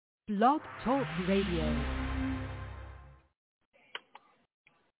Blog Talk Radio.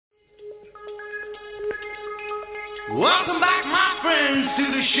 Welcome back, my friends, to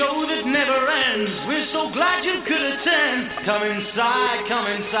the show that never ends. We're so glad you could attend. Come inside, come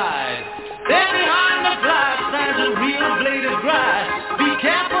inside. There behind the glass stands a real blade of grass. Be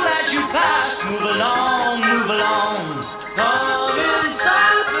careful as you pass. Move along, move along. Come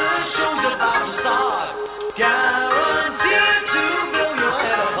inside, the show's about to start. Guaranteed to blow your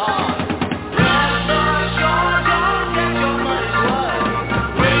head apart. Rest assured, don't get your money's worth.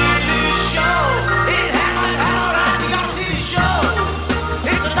 With this show, it happens all right. You gotta see the show.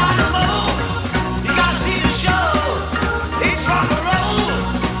 It's a dynamo. You gotta see the show. It's rock and roll.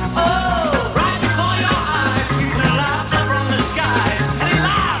 Oh, right before your eyes, people laugh up from the sky, and he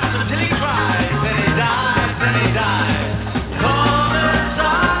laughs until he cries, then he dies, then he dies. Come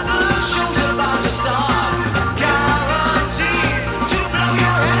inside, the show's about to start. Guaranteed to blow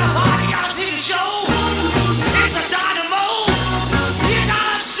your head apart. You gotta see the show. It's a dynamo. You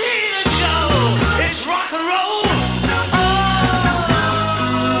gotta see the show. It's rock and roll.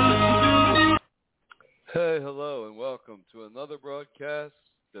 Oh. Hey, hello, and welcome to another broadcast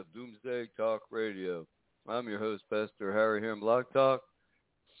of Doomsday Talk Radio. I'm your host, Pastor Harry here in Blog Talk,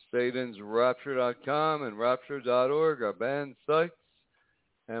 SatansRapture.com and Rapture.org, our band sites.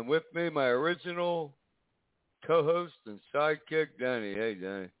 And with me, my original co-host and sidekick, Danny. Hey,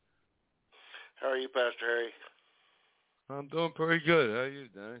 Danny. How are you, Pastor Harry? I'm doing pretty good. How are you,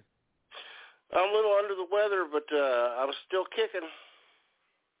 Danny? I'm a little under the weather, but I'm still kicking.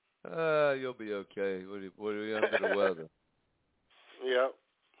 You'll be okay. What are you under the weather? Yep.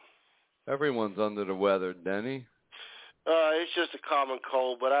 Everyone's under the weather, Danny. It's just a common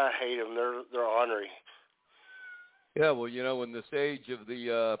cold, but I hate them. They're ornery. Yeah, well, you know, in this age of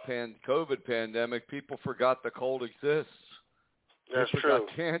the COVID pandemic, people forgot the cold exists. That's They true.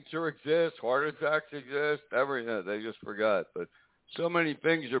 forgot cancer exists, heart attacks exist, everything. They just forgot. But so many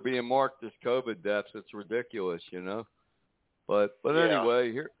things are being marked as COVID deaths, it's ridiculous, you know. But Yeah.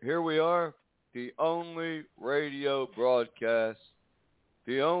 anyway, here we are, the only radio broadcast,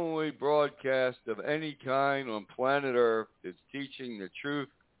 the only broadcast of any kind on planet Earth is teaching the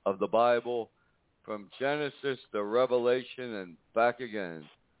truth of the Bible from Genesis to Revelation and back again.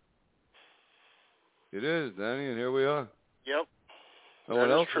 It is, Danny, and here we are. Yep. No That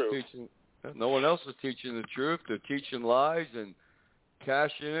one is else true. is teaching. No one else is teaching the truth. They're teaching lies and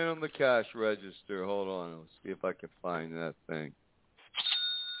cashing in on the cash register. Hold on, let's see if I can find that thing.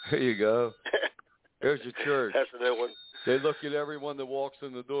 There you go. There's your church. That's a new one. They look at everyone that walks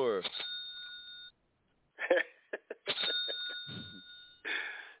in the door.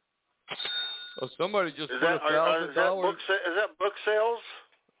 Oh, somebody just put $1,000. Is that book sales?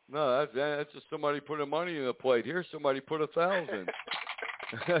 No, that's just somebody putting money in the plate. Here, somebody put 1,000.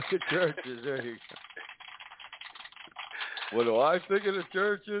 That's the churches. There you go. What do I think of the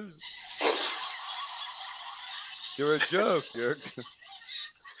churches? You're a joke, jerk.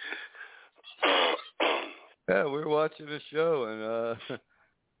 Yeah, we were watching a show, and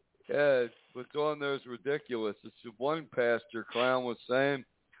yeah, what's on there is ridiculous. It's one pastor clown was saying,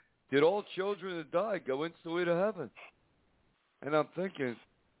 "Did all children that die go instantly to heaven?" And I'm thinking,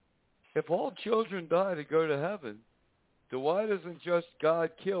 if all children die to go to heaven, then why doesn't just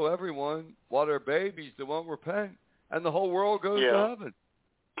God kill everyone while they're babies that won't repent, and the whole world goes to heaven?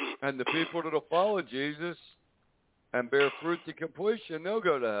 And the people that'll follow Jesus and bear fruit to completion, they'll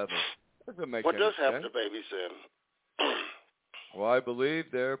go to heaven. Doesn't make What any does sense. happen to babies then? Well, I believe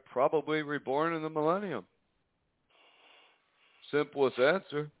they're probably reborn in the millennium. Simplest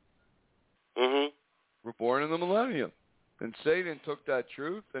answer. Mm-hmm. Reborn in the millennium. And Satan took that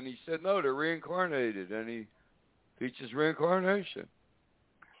truth and he said, no, they're reincarnated, and he teaches reincarnation.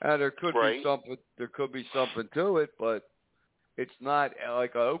 And there could be something to it, but it's not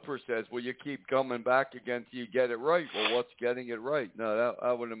like Oprah says, well, you keep coming back again till you get it right. Well, what's getting it right? No,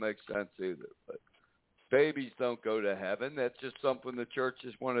 that wouldn't make sense either. But babies don't go to heaven. That's just something the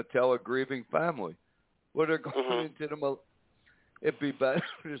churches want to tell a grieving family. Well, they're going into the it'd be better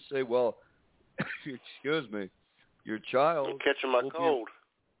to say, well, excuse me, your child... I'm catching my cold.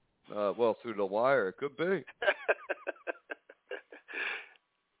 Well, through the wire, it could be.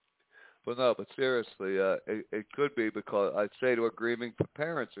 But seriously, it could be, because I'd say to a grieving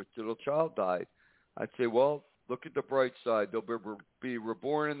parents, if their little child died, I'd say, well, look at the bright side. They'll be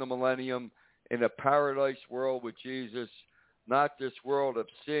reborn in the millennium in a paradise world with Jesus, not this world of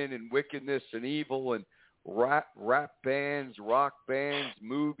sin and wickedness and evil and rap bands, rock bands,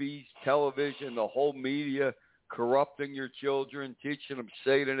 movies, television, the whole media corrupting your children, teaching them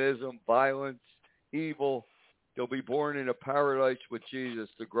Satanism, violence, evil. they'll be born in a paradise with Jesus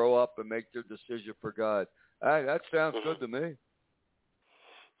to grow up and make their decision for God. That sounds good to me.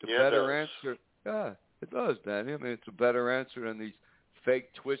 The better answer. Yeah, it does, Danny. I mean, it's a better answer than these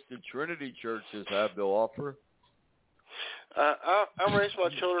fake, twisted Trinity churches have to offer. I raise my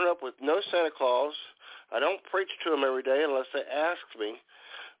children up with no Santa Claus. I don't preach to them every day unless they ask me.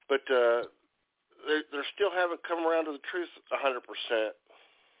 But they still haven't come around to the truth 100%.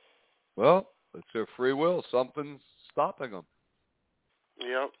 Well, it's their free will. Something's stopping them.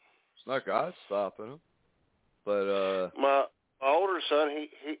 Yep. It's not God stopping them. But my older son, he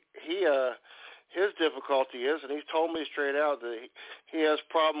his difficulty is, and he's told me straight out that he has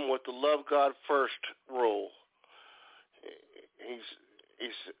a problem with the love God first rule. He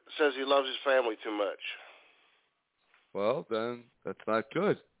says he loves his family too much. Well, then that's not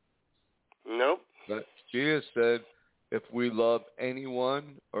good. Nope. But Jesus said, if we love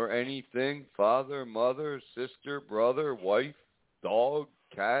anyone or anything, father, mother, sister, brother, wife, dog,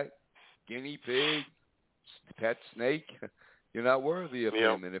 cat, guinea pig, pet snake, you're not worthy of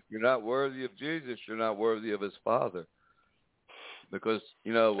him. And if you're not worthy of Jesus, you're not worthy of his Father. Because,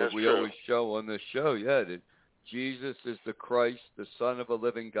 what we always show on this show, that Jesus is the Christ, the Son of a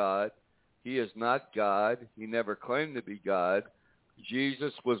living God. He is not God. He never claimed to be God.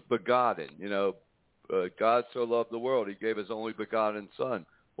 Jesus was begotten. God so loved the world, he gave his only begotten Son.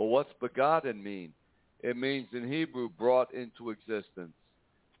 Well, what's begotten mean? It means in Hebrew, brought into existence.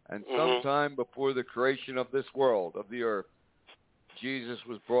 And sometime before the creation of this world, of the earth, Jesus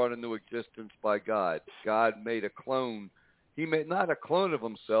was brought into existence by God. God made a clone. He made not a clone of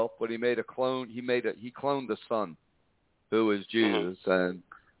himself, but he made a clone. He cloned the Son, who is Jesus, and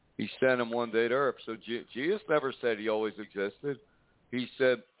he sent him one day to earth. So Jesus never said he always existed. He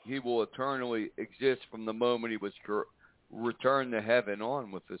said he will eternally exist from the moment he was returned to heaven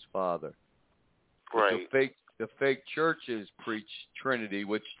on with his Father. Right. The fake churches preach Trinity,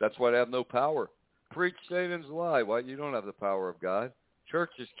 which that's why they have no power. Preach Satan's lie. Why? You don't have the power of God.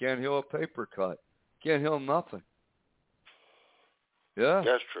 Churches can't heal a paper cut. Can't heal nothing. Yeah.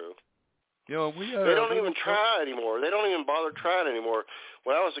 That's true. They don't even try anymore. They don't even bother trying anymore.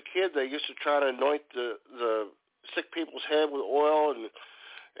 When I was a kid, they used to try to anoint the sick people's head with oil,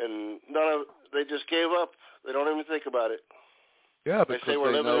 and they just gave up. They don't even think about it. Yeah, they say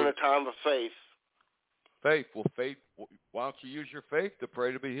we're living in a time of faith. Faith. Well, faith. Why don't you use your faith to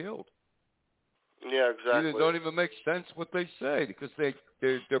pray to be healed? Yeah, exactly. It don't even make sense what they say because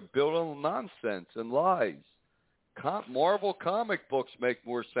they're built on nonsense and lies. Marvel comic books make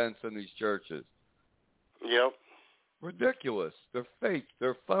more sense than these churches. Yep. Ridiculous. They're fake.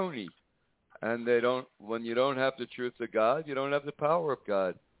 They're phony. And when you don't have the truth of God, you don't have the power of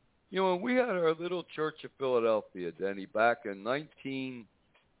God. When we had our little church of Philadelphia, Denny, back in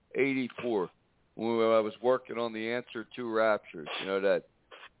 1984, when I was working on the Answer to Raptures, that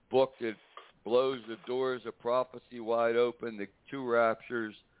book that blows the doors of prophecy wide open, the two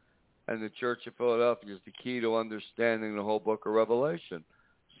raptures, and the Church of Philadelphia is the key to understanding the whole book of Revelation.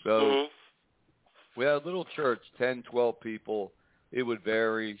 So we had a little church, 10, 12 people. It would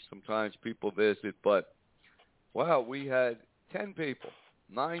vary. Sometimes people visit. But, wow, we had 10 people,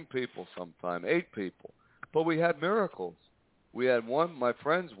 9 people sometimes, 8 people. But we had miracles. We had one, my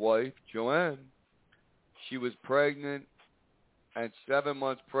friend's wife, Joanne. She was pregnant, and 7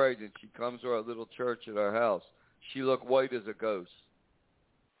 months pregnant. She comes to our little church at our house. She looked white as a ghost.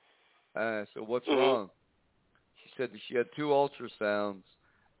 So what's wrong? She said that she had 2 ultrasounds,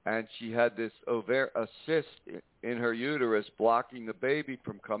 and she had this a cyst in her uterus blocking the baby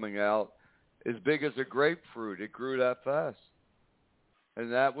from coming out as big as a grapefruit. It grew that fast. And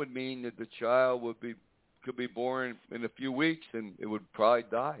that would mean that the child could be born in a few weeks, and it would probably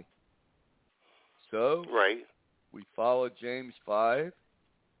die. So we followed James 5.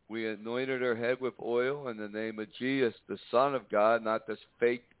 We anointed her head with oil in the name of Jesus, the Son of God, not this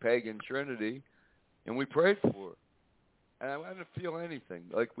fake pagan Trinity, and we prayed for her. And I didn't feel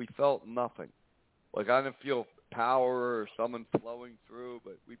anything. Like we felt nothing. Like I didn't feel power or someone flowing through,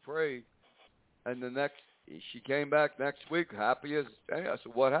 but we prayed. And she came back next week happy as any. I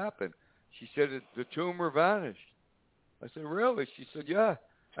said, what happened? She said, the tumor vanished. I said, really? She said, yeah.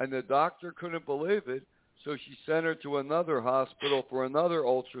 And the doctor couldn't believe it. So she sent her to another hospital for another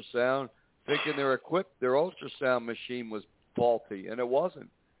ultrasound, thinking their ultrasound machine was faulty, and it wasn't.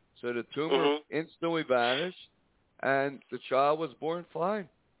 So the tumor instantly vanished, and the child was born fine.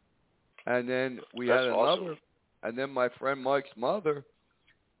 And then we had another, awesome. And then my friend Mike's mother,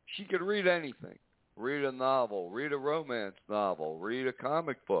 she could read anything. Read a novel, read a romance novel, read a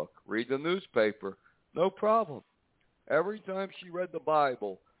comic book, read the newspaper, no problem. Every time she read the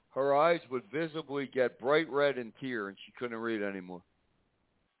Bible, her eyes would visibly get bright red and tear, and she couldn't read anymore.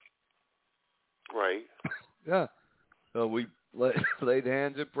 Right. Yeah. So we laid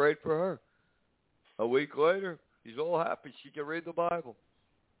hands and prayed for her. A week later, she's all happy. She can read the Bible.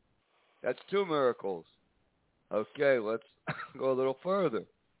 That's 2 miracles. Okay, let's go a little further.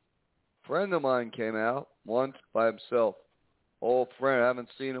 A friend of mine came out once by himself. Old friend, I haven't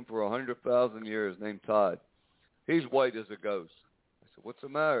seen him for 100,000 years, named Todd. He's white as a ghost. I said, what's the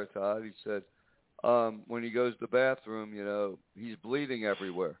matter, Todd? He said, when he goes to the bathroom, he's bleeding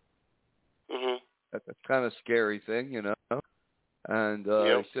everywhere. Mm-hmm. That's a kind of scary thing, And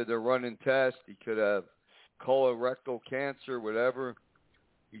he said they're running tests. He could have colorectal cancer, whatever.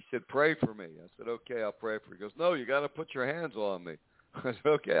 He said, pray for me. I said, okay, I'll pray for you. He goes, no, you got to put your hands on me. I said,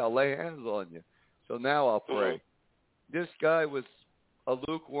 okay, I'll lay hands on you. So now I'll pray. Mm-hmm. This guy was a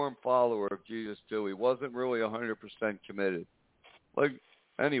lukewarm follower of Jesus, too. He wasn't really 100% committed.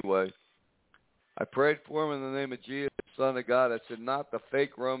 Anyway, I prayed for him in the name of Jesus, Son of God. I said, not the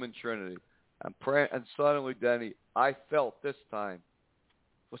fake Roman Trinity. I'm praying, and suddenly, Denny, I felt this time.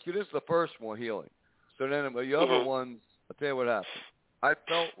 Well, see, this is the first one, healing. So then the other ones, I'll tell you what happened. I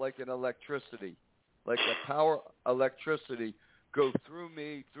felt like an electricity, like a power electricity go through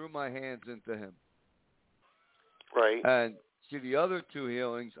me, through my hands into him. Right. And see, the other 2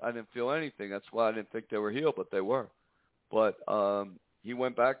 healings, I didn't feel anything. That's why I didn't think they were healed, but they were. But he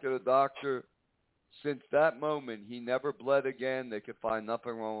went back to the doctor. Since that moment, he never bled again. They could find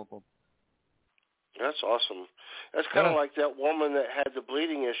nothing wrong with him. That's awesome. That's kind of like that woman that had the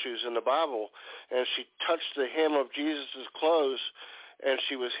bleeding issues in the Bible, and she touched the hem of Jesus' clothes, and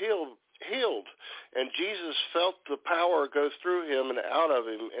she was healed. And Jesus felt the power go through him and out of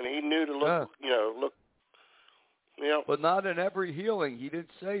him, and he knew to look, look. But not in every healing. He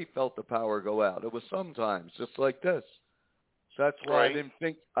didn't say he felt the power go out. It was sometimes, just like this. So that's why I didn't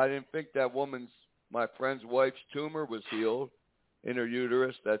think that my friend's wife's tumor was healed in her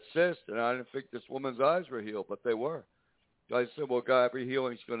uterus, that cyst, and I didn't think this woman's eyes were healed, but they were. So I said, well, God, every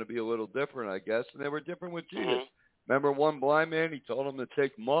healing's going to be a little different, I guess, and they were different with Jesus. Mm-hmm. Remember one blind man, he told him to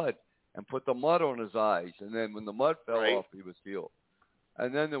take mud and put the mud on his eyes, and then when the mud fell off, he was healed.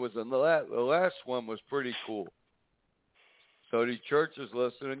 And then there was the last one was pretty cool. So these churches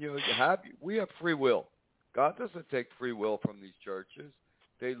listen, and we have free will. God doesn't take free will from these churches.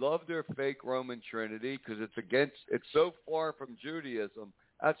 They love their fake Roman Trinity because it's so far from Judaism.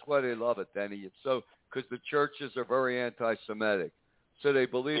 That's why they love it, Denny. Because the churches are very anti-Semitic. So they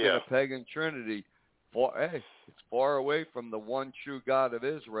believe in a pagan Trinity. It's far away from the one true God of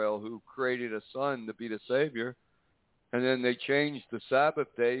Israel who created a son to be the Savior. And then they changed the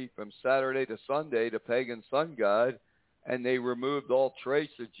Sabbath day from Saturday to Sunday to pagan sun god. And they removed all trace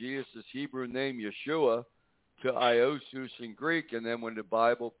of Jesus' Hebrew name, Yeshua, to Iosus in Greek, and then when the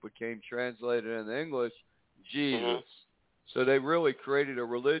Bible became translated into English, Jesus. Mm-hmm. So they really created a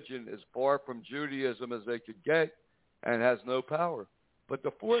religion as far from Judaism as they could get and has no power. But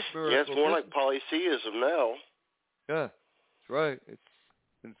the 4th miracle... Yeah, it's more like polytheism now. Yeah, that's right. It's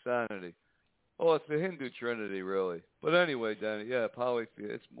insanity. Oh, it's the Hindu Trinity, really. But anyway, Danny,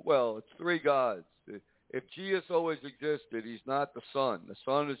 polytheism. It's 3 gods. If Jesus always existed, he's not the Son. The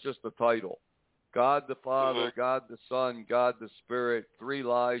Son is just a title. God the Father, God the Son, God the Spirit, 3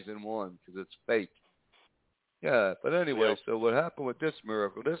 lies in one because it's fake. Yeah, but anyway, so what happened with this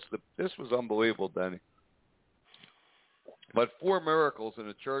miracle? This was unbelievable, Denny. But 4 miracles in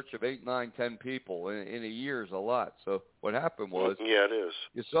a church of 8, 9, 10 people in a year is a lot. So what happened was, it is.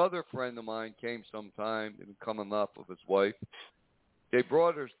 This other friend of mine came sometime, didn't come enough with his wife. She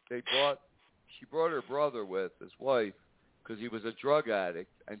brought her brother with his wife, because he was a drug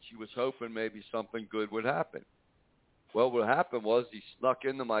addict, and she was hoping maybe something good would happen. Well, what happened was he snuck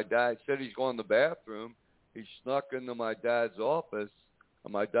into my dad. Said he's going to the bathroom. He snuck into my dad's office,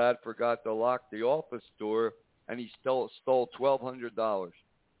 and my dad forgot to lock the office door, and he stole $1,200.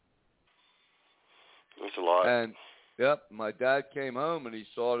 That's a lot. And my dad came home and he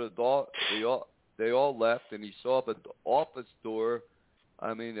saw they all left, and he saw the office door.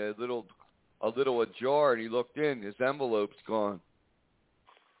 I mean, a little ajar, and he looked in. His envelope's gone.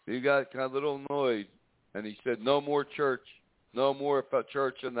 He got kind of a little annoyed, and he said, "No more church. No more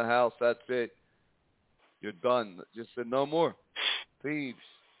church in the house. That's it. You're done." Just said, "No more thieves."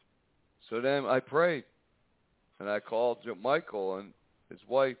 So then I prayed, and I called Michael and his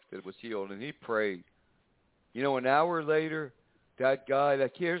wife that was healed, and he prayed. An hour later, that guy,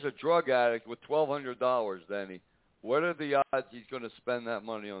 here's a drug addict with $1,200, Denny. What are the odds he's going to spend that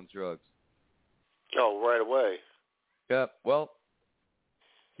money on drugs? Oh, right away. Yeah, well,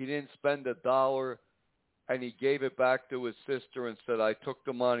 he didn't spend $1, and he gave it back to his sister and said, I took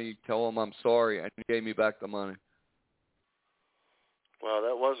the money, tell him I'm sorry, and he gave me back the money. Wow,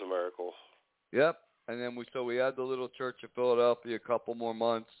 that was a miracle. Yep. And then we had the little church of Philadelphia a couple more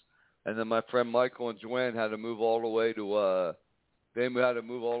months, and then my friend Michael and Joanne had to move all the way to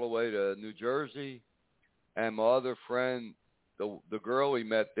New Jersey, and my other friend, the girl he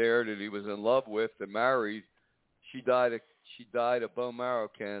met there that he was in love with and married, she died of bone marrow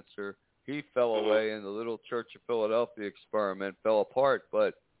cancer. He fell away, and the little Church of Philadelphia experiment fell apart.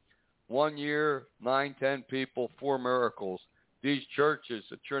 But 1 year, 9, 10 people, 4 miracles. These churches,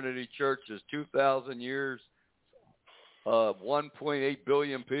 the Trinity churches, 2,000 years, 1.8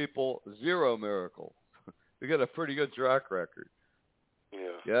 billion people, 0 miracles. We got a pretty good track record.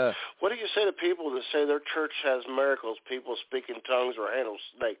 Yeah. What do you say to people that say their church has miracles, people speak in tongues or handle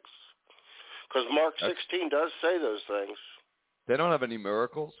snakes? Because Mark 16 does say those things. They don't have any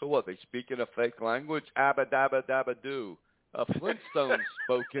miracles. So what? They speak in a fake language? Abba dabba dabba doo. Flintstones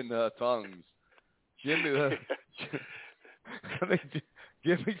spoke in tongues. Jimmy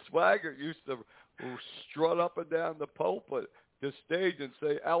Swaggart used to strut up and down the pulpit, the stage, and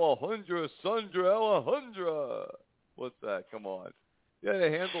say, Alejandra, Sandra, Alejandra. What's that? Come on. Yeah,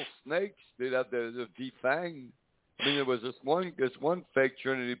 they handle snakes. They'd have the defanged. I mean, there was this one fake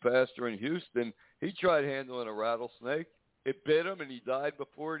Trinity pastor in Houston. He tried handling a rattlesnake. It bit him, and he died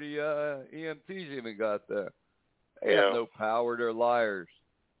before the EMTs even got there. They have no power. They're liars.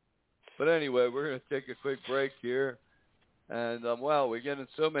 But anyway, we're going to take a quick break here. And, wow, we're getting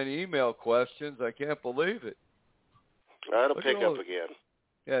so many email questions. I can't believe it. That'll pick up again.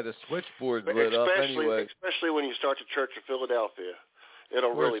 Yeah, the switchboard's lit up anyway. Especially when you start the Church of Philadelphia.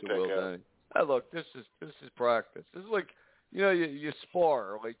 It'll really pick up. Danny. Hey, look, this is practice. This is like, you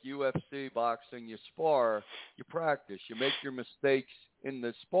spar, like UFC, boxing, you spar, you practice. You make your mistakes in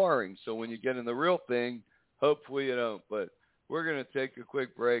the sparring. So when you get in the real thing, hopefully you don't. But we're going to take a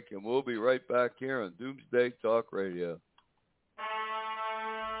quick break, and we'll be right back here on Doomsday Talk Radio.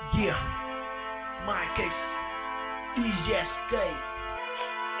 Yeah, my case, DJ Escape.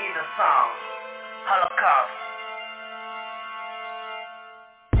 In the song, Holocaust.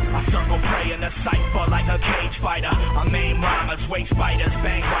 I circle prey in the cipher like a cage fighter. I maim rhymers, waste spiders,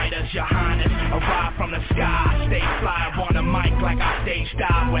 bang writers, your highness. Arrive from the sky, stay fly on the mic like I stage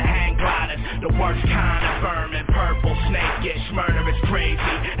dive with hang gliders. The worst kind of vermin, purple snake-ish, murderous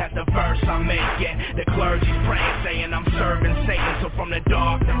crazy. At the verse I'm making, the clergy's praying, saying I'm serving Satan. So from the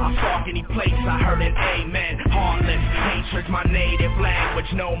dark, I stalk any place, I heard an amen. Heartless, hatred's my native language,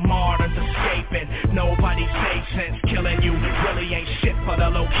 no martyrs escaping. Nobody safe since killing you really ain't shit for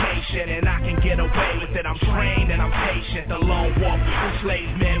the location. And I can get away with it, I'm trained and I'm patient. The lone wolf who slays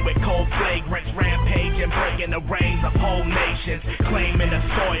men with cold flagrants, rampaging, breaking the reins of whole nations, claiming the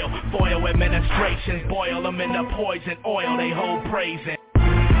soil, foil administrations, boil them in the poison oil they hold praising.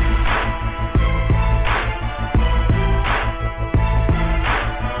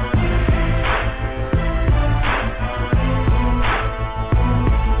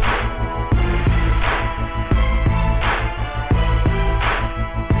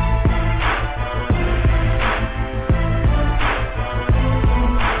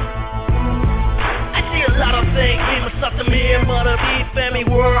 Mother be family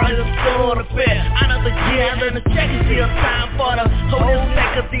world is a sort of fair. Out of the year, I learned to check and see a time for the whole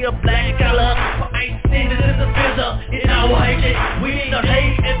neck of the black color. For I ain't seen it in the vision, in our hatred. We need the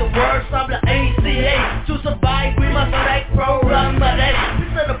hate and the words of the ACA. To survive, we must act pro run by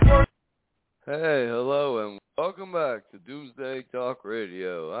that. Hey, hello, and welcome back to Doomsday Talk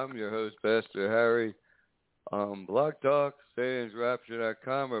Radio. I'm your host, Pastor Harry. Blog Talk,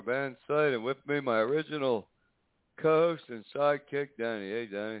 SayansRapture.com, our band site, and with me, my original co-host and sidekick, Danny. Hey,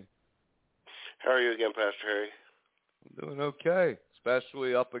 Danny. How are you again, Pastor Harry? I'm doing okay,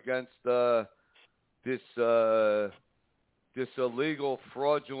 especially up against this illegal,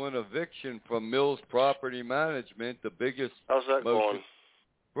 fraudulent eviction from Mills Property Management, the biggest. How's that going?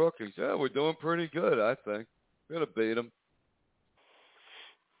 Brookings. Yeah, we're doing pretty good, I think. We're going to beat them.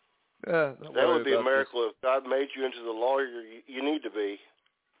 Yeah, that would be a miracle if God made you into the lawyer you need to be.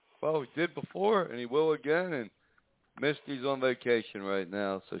 Well, he did before, and he will again, and Misty's on vacation right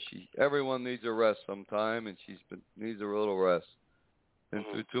now, so everyone needs a rest sometime, and needs a little rest. Been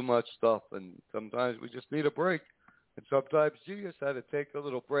through too much stuff, and sometimes we just need a break. And sometimes Jesus had to take a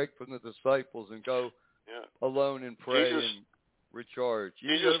little break from the disciples and go alone and pray and recharge.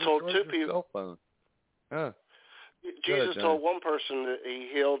 Jesus told 2 people. Cell phone. Yeah. Jesus told one person that he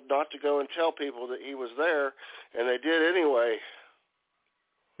healed not to go and tell people that he was there, and they did anyway.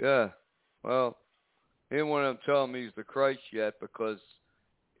 Yeah. Well, he didn't want to tell him he's the Christ yet, because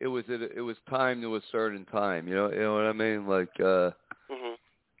it was time to a certain time. You know what I mean? Like,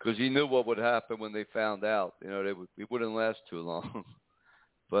 because he knew what would happen when they found out. You know, it wouldn't last too long.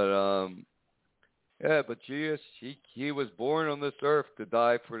 But yeah, but Jesus, he was born on this earth to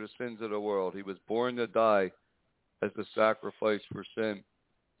die for the sins of the world. He was born to die as the sacrifice for sin.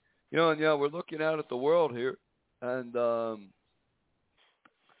 You know, and we're looking out at the world here, and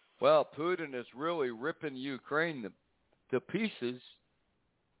well, Putin is really ripping Ukraine to pieces.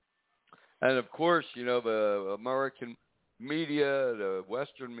 And of course, you know, the American media, the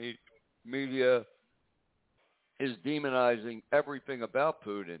Western media is demonizing everything about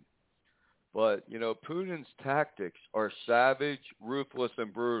Putin. But, you know, Putin's tactics are savage, ruthless,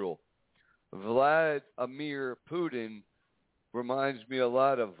 and brutal. Vladimir Putin reminds me a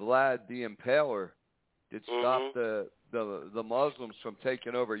lot of Vlad the Impaler. It stopped the Muslims from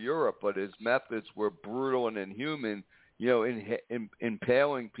taking over Europe, but his methods were brutal and inhuman, you know,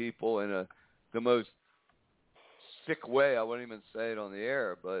 impaling people in the most sick way. I wouldn't even say it on the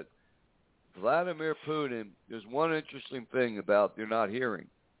air, but Vladimir Putin, there's one interesting thing about you're not hearing.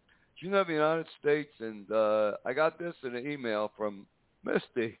 Do you know the United States, and I got this in an email from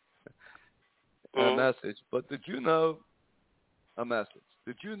Misty, a message, but did you know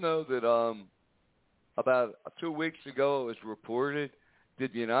that about 2 weeks ago it was reported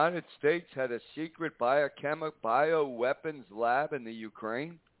that the United States had a secret bioweapons lab in the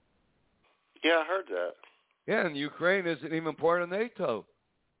Ukraine? Yeah, I heard that. Yeah, and Ukraine isn't even part of NATO.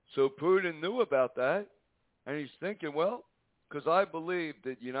 So Putin knew about that, and he's thinking, well, because I believe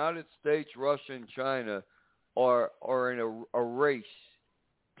that the United States, Russia, and China are in a race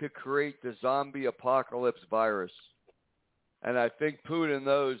to create the zombie apocalypse virus. And I think Putin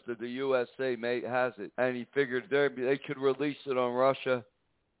knows that the USA has it, and he figured they could release it on Russia.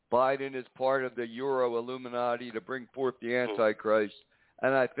 Biden is part of the Euro Illuminati to bring forth the Antichrist,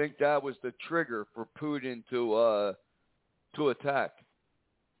 and I think that was the trigger for Putin to attack.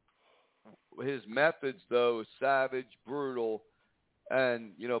 His methods, though, savage, brutal,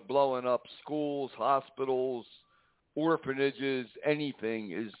 and, you know, blowing up schools, hospitals, orphanages,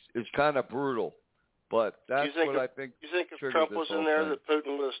 anything is kind of brutal. But that's what I think. You think if Trump was in there, that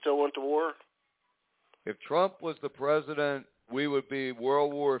Putin would have still went to war? If Trump was the president, we would be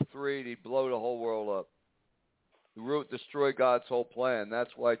World War III. He'd blow the whole world up. He would destroy God's whole plan.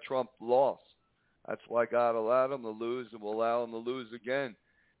 That's why Trump lost. That's why God allowed him to lose and will allow him to lose again.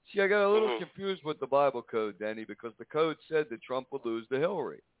 See, I got a little confused with the Bible code, Denny, because the code said that Trump would lose to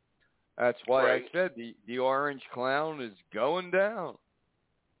Hillary. That's why I said the orange clown is going down.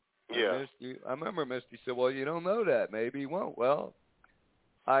 Yeah. I remember Misty said, well, you don't know that. Maybe he won't. Well,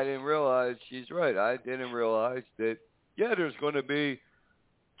 I didn't realize she's right. I didn't realize that, yeah, there's going to be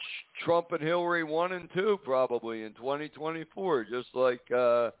Trump and Hillary 1 and 2 probably in 2024, just like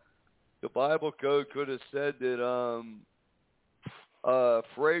the Bible code could have said that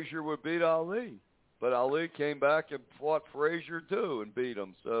Frazier would beat Ali. But Ali came back and fought Frazier too and beat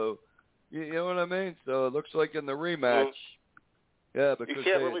him. So, you know what I mean? So it looks like in the rematch, yeah, because you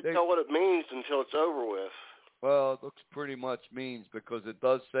can't really tell what it means until it's over with. Well, it looks pretty much means because it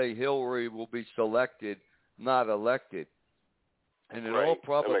does say Hillary will be selected, not elected. And in all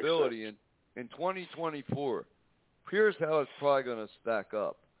probability, in 2024, here's how it's probably going to stack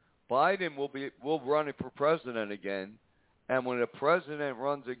up. Biden will run for president again, and when the president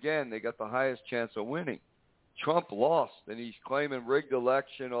runs again, they got the highest chance of winning. Trump lost, and he's claiming rigged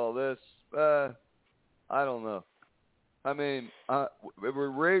election, all this. I don't know. I mean, we're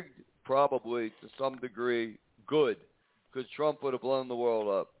rigged probably to some degree good because Trump would have blown the world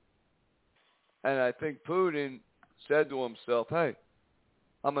up. And I think Putin said to himself, hey,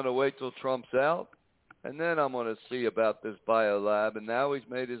 I'm going to wait till Trump's out, and then I'm going to see about this biolab. And now he's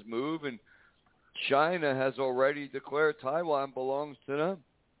made his move, and China has already declared Taiwan belongs to them.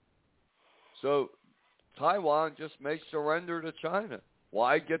 So Taiwan just may surrender to China.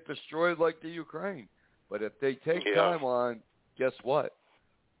 Why get destroyed like the Ukraine? But if they take Taiwan, guess what?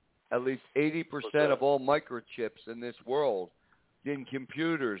 At least 80% of all microchips in this world, in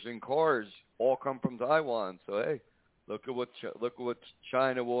computers, in cars, all come from Taiwan. So hey, look at what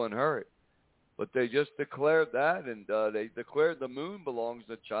China will inherit. But they just declared that, and they declared the moon belongs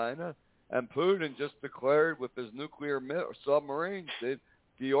to China, and Putin just declared with his nuclear submarines that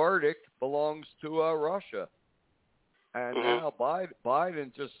the Arctic belongs to Russia. And now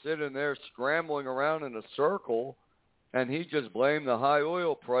Biden just sitting there scrambling around in a circle, and he just blamed the high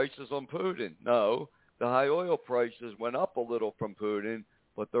oil prices on Putin. No, the high oil prices went up a little from Putin,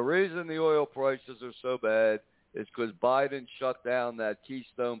 but the reason the oil prices are so bad is because Biden shut down that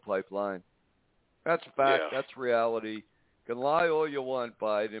Keystone pipeline. That's fact. Yeah. That's reality. can lie all you want,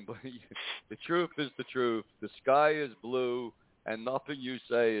 Biden, but the truth is the truth. The sky is blue, and nothing you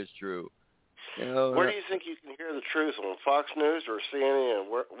say is true. You know, where do you think you can hear the truth, on Fox News or CNN?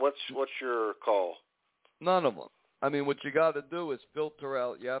 What's your call? None of them. I mean, what you got to do is filter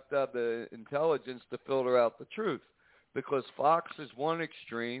out. You have to have the intelligence to filter out the truth, because Fox is one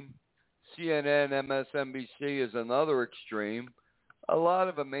extreme, CNN, MSNBC is another extreme. A lot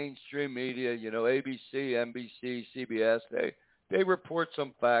of the mainstream media, you know, ABC, NBC, CBS, they report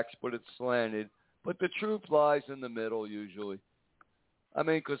some facts, but it's slanted. But the truth lies in the middle usually. I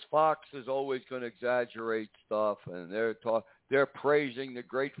mean, because Fox is always going to exaggerate stuff, and they're praising the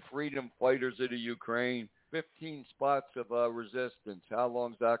great freedom fighters of the Ukraine. 15 spots of resistance. How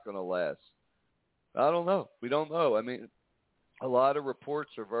long is that going to last? I don't know. We don't know. I mean, a lot of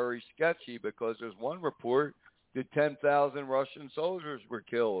reports are very sketchy, because there's one report that 10,000 Russian soldiers were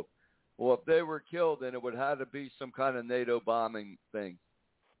killed. Well, if they were killed, then it would have to be some kind of NATO bombing thing,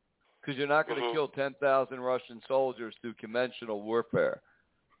 because you're not going to kill 10,000 Russian soldiers through conventional warfare,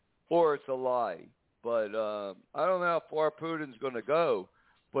 or it's a lie. But I don't know how far Putin's going to go,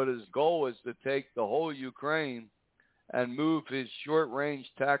 but his goal is to take the whole Ukraine and move his short-range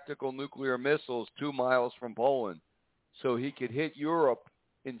tactical nuclear missiles 2 miles from Poland, so he could hit Europe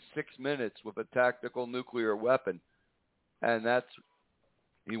in 6 minutes with a tactical nuclear weapon. And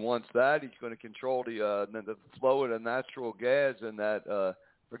he wants that. He's going to control the flow of the natural gas and that,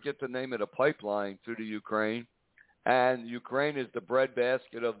 forget the name of the pipeline through the Ukraine. And Ukraine is the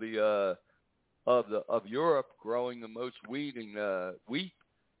breadbasket of Europe, growing the most wheat.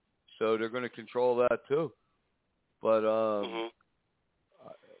 So they're going to control that too. But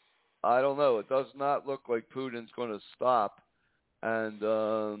I don't know. It does not look like Putin's going to stop, and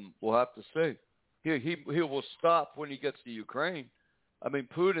we'll have to see. He will stop when he gets to Ukraine. I mean,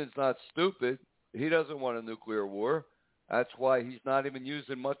 Putin's not stupid. He doesn't want a nuclear war. That's why he's not even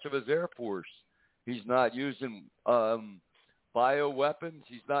using much of his Air Force. He's not using bioweapons.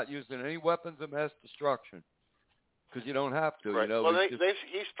 He's not using any weapons of mass destruction, because you don't have to. Right. You know. Well,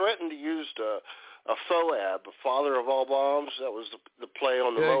 he's threatened to use a FOAB, the father of all bombs. That was the play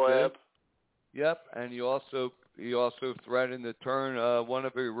on the Moab. Yep, and he also threatened to turn one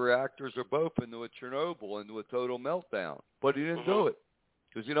of the reactors or both into a Chernobyl, into a total meltdown. But he didn't do it,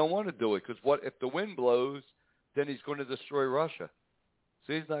 because he don't want to do it. Because what if the wind blows? Then he's going to destroy Russia.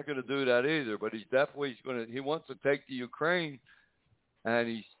 So he's not going to do that either. But he wants to take the Ukraine, and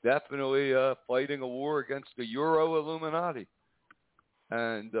he's definitely fighting a war against the Euro Illuminati.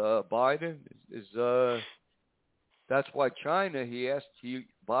 And Biden is that's why China,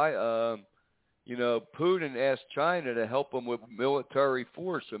 Putin asked China to help him with military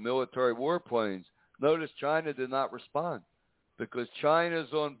force or military warplanes. Notice China did not respond, because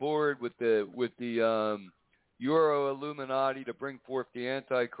China's on board with the Euro Illuminati to bring forth the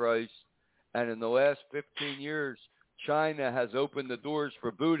Antichrist. And in the last 15 years, China has opened the doors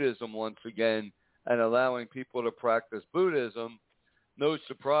for Buddhism once again and allowing people to practice Buddhism. No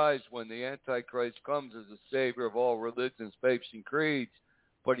surprise when the Antichrist comes as the savior of all religions, faiths, and creeds,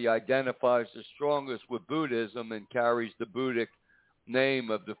 but he identifies the strongest with Buddhism and carries the Buddhic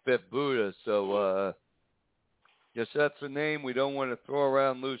name of the fifth Buddha. So, yes, that's a name we don't want to throw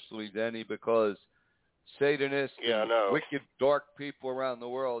around loosely, Denny, because Satanists and wicked, dark people around the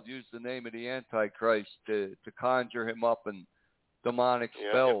world use the name of the Antichrist to conjure him up in demonic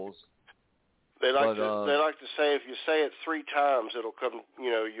spells. They like to say if you say it 3 times, it'll come.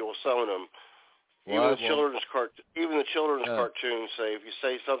 You'll summon them. Even the children's cartoons say if you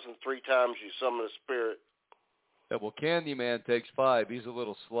say something 3 times, you summon a spirit. Yeah, well, Candyman takes 5. He's a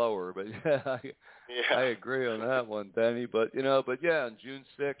little slower, but I agree on that one, Danny. But on June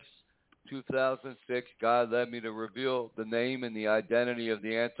 6th, 2006, God led me to reveal the name and the identity of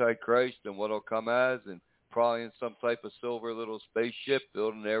the Antichrist and what it'll come as, and probably in some type of silver little spaceship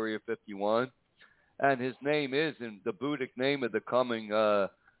built in Area 51. And his name is, in the Buddhic name of the coming,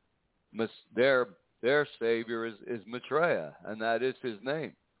 their savior is Maitreya, and that is his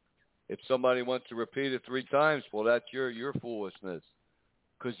name. If somebody wants to repeat it 3 times, well, that's your foolishness.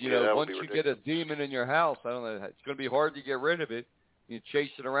 Because, once you get a demon in your house, I don't know, it's going to be hard to get rid of it. You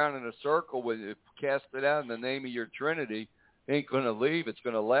chase it around in a circle with it, cast it out in the name of your Trinity. It ain't going to leave. It's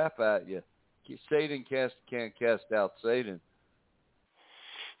going to laugh at you. Satan can't cast out Satan.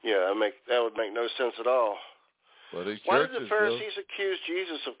 Yeah, that would make no sense at all. Well, why did the Pharisees accuse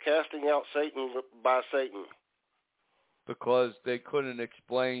Jesus of casting out Satan by Satan? Because they couldn't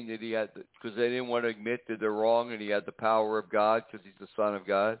explain that because they didn't want to admit that they're wrong and he had the power of God because he's the Son of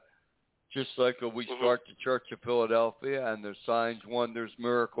God. Just like when we start the Church of Philadelphia and there's signs, wonders,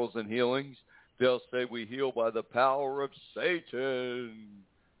 miracles, and healings, They'll say we heal by the power of Satan.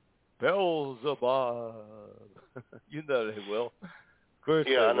 Beelzebub. You know they will. Of course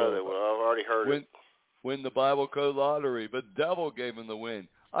yeah, I know will. they will. I've already heard it. Win the Bible Code Lottery, but the devil gave them the win.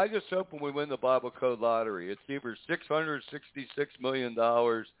 I just hope when we win the Bible Code Lottery, it's either $666 million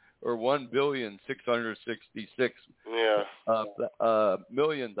or $1,666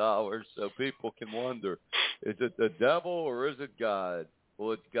 million, so people can wonder, is it the devil or is it God?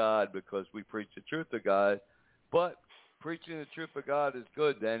 Well, it's God because we preach the truth of God, but preaching the truth of God is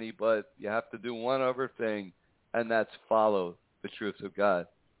good, Danny, but you have to do one other thing, and that's follow the truth of God.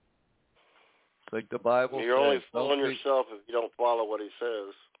 Like the Bible says. You're only fooling yourself if you don't follow what he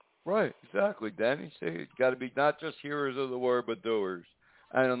says. Right, exactly, Danny. See, it's got to be not just hearers of the word, but doers.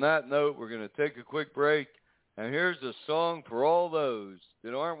 And on that note, we're going to take a quick break. And here's a song for all those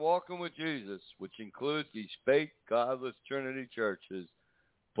that aren't walking with Jesus, which includes these fake, godless Trinity churches.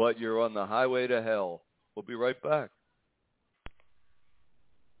 But you're on the highway to hell. We'll be right back.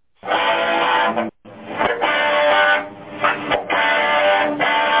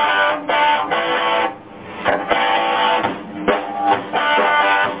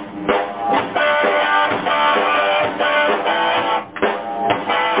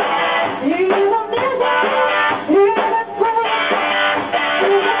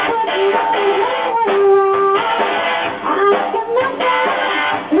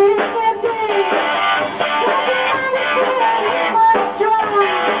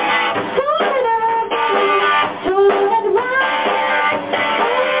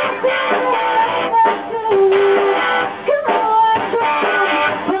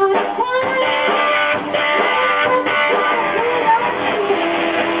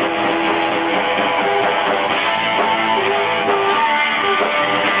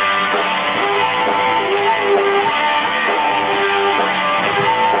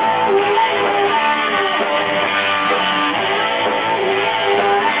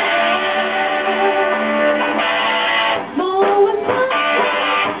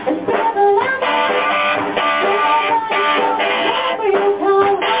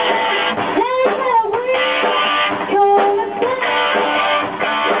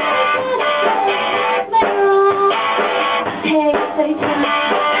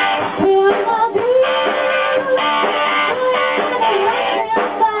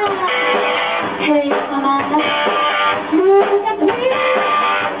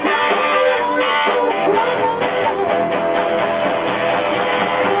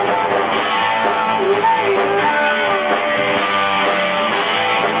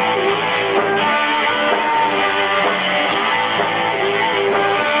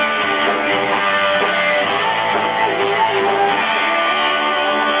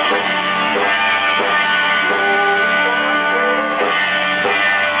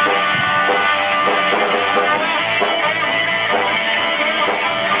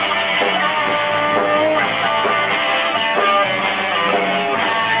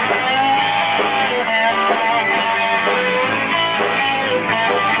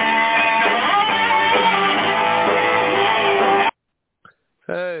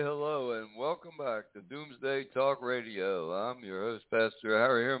 Hey, hello, and welcome back to Doomsday Talk Radio. I'm your host, Pastor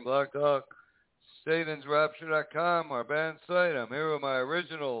Harry, here in Black Talk, SatansRapture.com, our band site. I'm here with my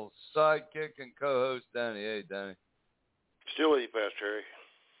original sidekick and co-host, Danny. Hey, Danny. Still with you, Pastor Harry.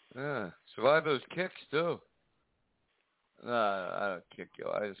 Yeah, survive those kicks, too. Nah, I don't kick you.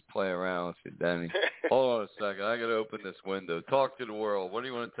 I just play around with you, Danny. Hold on a second. I got to open this window. Talk to the world. What do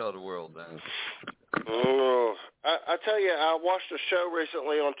you want to tell the world, Danny? Oh, I tell you, I watched a show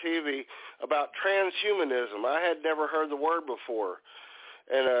recently on TV about transhumanism. I had never heard the word before.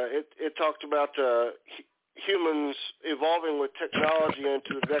 And it talked about humans evolving with technology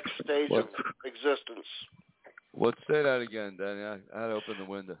into the next stage of existence. Say that again, Danny. I had to open the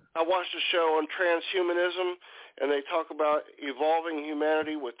window. I watched a show on transhumanism, and they talk about evolving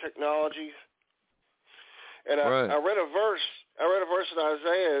humanity with technology. And I read a verse. I read a verse in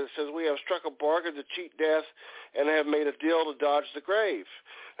Isaiah that says, "We have struck a bargain to cheat death, and have made a deal to dodge the grave."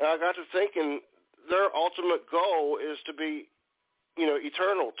 And I got to thinking, their ultimate goal is to be,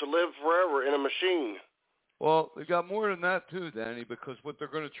 eternal, to live forever in a machine. Well, they got more than that too, Danny, because what they're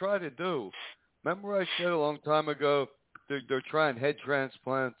going to try to do. Remember I said a long time ago they're trying head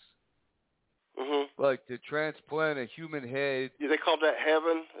transplants? Mm-hmm. Like to transplant a human head. Yeah, they call that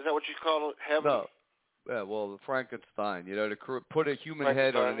heaven? Is that what you call it, heaven? No. Yeah, well, Frankenstein, to put a human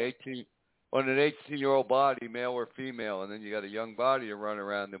head on an 18-year-old body, male or female, and then you got a young body to run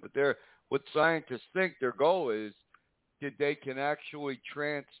around them. But what scientists think their goal is that they can actually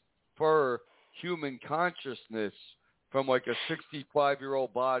transfer human consciousness from like a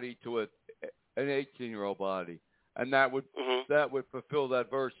 65-year-old body to an 18-year-old body. And that would fulfill that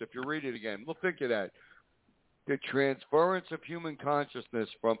verse if you read it again. Well, think of that. The transference of human consciousness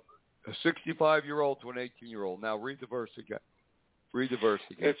from a 65-year-old to an 18-year-old. Now read the verse again.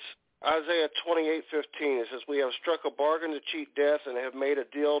 It's Isaiah 28:15. It says, "We have struck a bargain to cheat death and have made a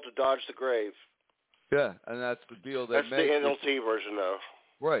deal to dodge the grave." Yeah, and that's the deal they That's make. the NLT version, though.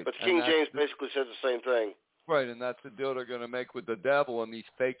 Right. But King James basically says the same thing. Right, and that's the deal they're going to make with the devil and these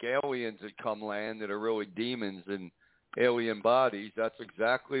fake aliens that come land that are really demons and alien bodies. That's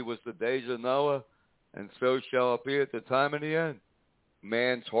exactly was the days of Noah, and so shall it be at the time of the end.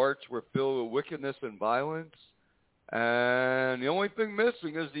 Man's hearts were filled with wickedness and violence, and the only thing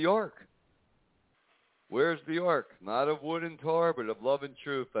missing is the ark. Where's the ark? Not of wood and tar, but of love and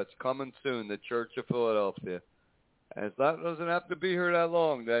truth. That's coming soon, the Church of Philadelphia. And that doesn't have to be here that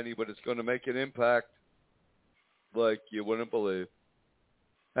long, Danny, but it's going to make an impact like you wouldn't believe.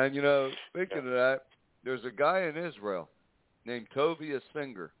 And, you know, speaking of that, there's a guy in Israel named Tovia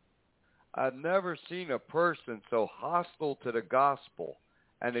Singer. I've never seen a person so hostile to the gospel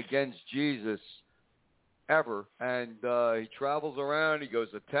and against Jesus ever. And he travels around. He goes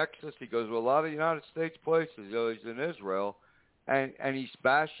to Texas. He goes to a lot of United States places. You know, he's in Israel. And he's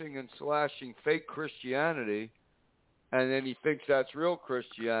bashing and slashing fake Christianity. And then he thinks that's real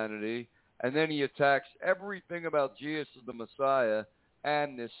Christianity. And then he attacks everything about Jesus the Messiah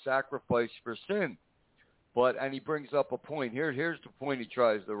and this sacrifice for sin. And he brings up a point. Here's the point he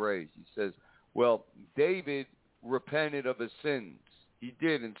tries to raise. He says, well, David repented of his sins. He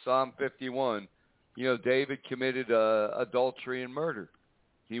did in Psalm 51. You know, David committed adultery and murder.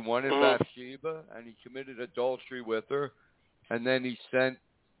 He wanted Bathsheba, and he committed adultery with her. And then he sent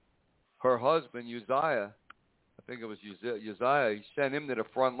her husband, Uzziah, I think it was Uzziah, he sent him to the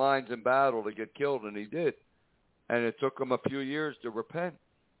front lines in battle to get killed, and he did. And it took him a few years to repent.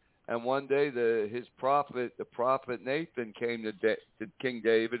 And one day the prophet Nathan came to King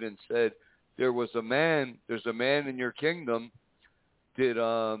David and said, there's a man in your kingdom that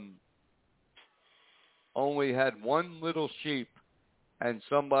only had one little sheep, and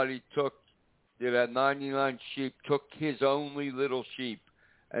somebody that had 99 sheep, took his only little sheep.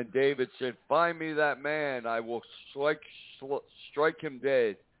 And David said, find me that man, I will strike him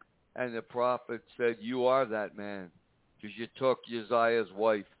dead. And the prophet said, you are that man, because you took Uzziah's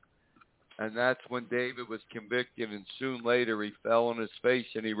wife. And that's when David was convicted, and soon later he fell on his face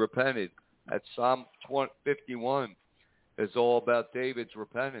and he repented. At Psalm 51 is all about David's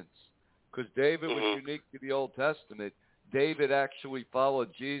repentance. Because David was unique to the Old Testament. David actually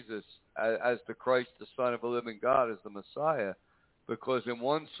followed Jesus as the Christ, the Son of the living God, as the Messiah. Because in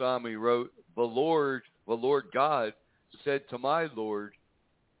one psalm he wrote, the Lord God said to my Lord,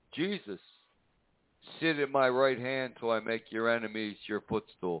 Jesus, sit at my right hand till I make your enemies your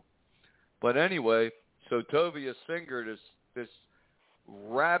footstool. But anyway, so Tovia Singer, this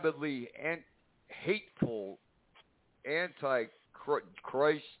rabidly hateful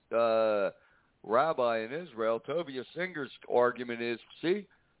anti-Christ rabbi in Israel, Tovia Singer's argument is, see,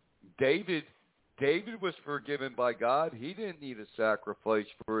 David was forgiven by God. He didn't need a sacrifice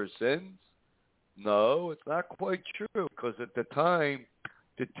for his sins. No, it's not quite true, because at the time,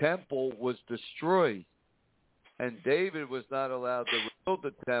 the temple was destroyed. And David was not allowed to rebuild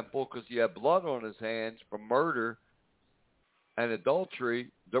the temple because he had blood on his hands from murder and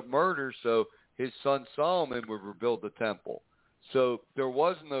adultery, so his son Solomon would rebuild the temple. So there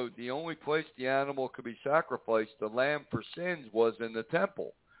was the only place the animal could be sacrificed, the lamb for sins, was in the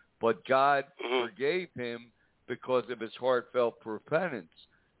temple. But God forgave him because of his heartfelt repentance.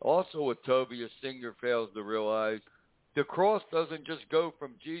 Also, what Tovia Singer fails to realize, the cross doesn't just go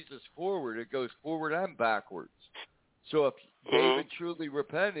from Jesus forward, it goes forward and backwards. So if David truly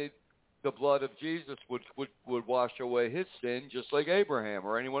repented, the blood of Jesus would wash away his sin, just like Abraham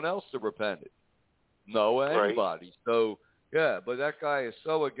or anyone else that repented. Noah, anybody. Right. So, yeah, but that guy is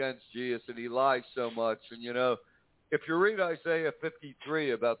so against Jesus, and he lies so much. And, you know, if you read Isaiah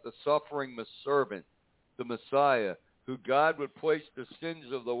 53 about the suffering servant, the Messiah, who God would place the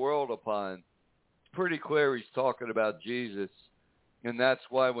sins of the world upon, it's pretty clear he's talking about Jesus. And that's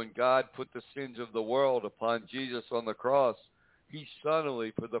why when God put the sins of the world upon Jesus on the cross, he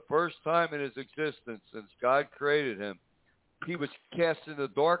suddenly, for the first time in his existence since God created him, he was cast into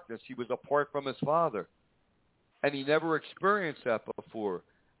darkness. He was apart from his Father. And he never experienced that before.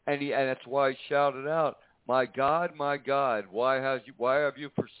 And that's why he shouted out, my God, why have you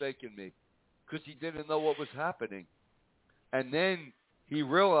forsaken me? Because he didn't know what was happening. And then he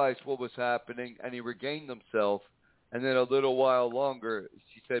realized what was happening, and he regained himself. And then a little while longer,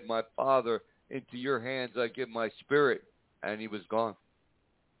 he said, my Father, into your hands I give my spirit. And he was gone.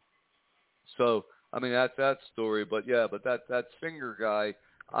 So, I mean, that's that story. But, yeah, but that Singer guy,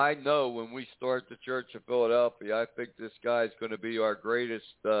 I know when we start the Church of Philadelphia, I think this guy's going to be our greatest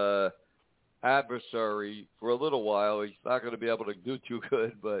adversary for a little while. He's not going to be able to do too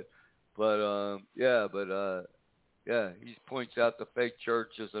good, but he points out the fake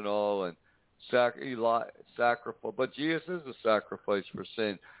churches and all, and sacrifice. But Jesus is a sacrifice for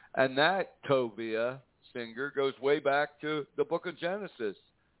sin, and that Tovia Singer goes way back to the Book of Genesis,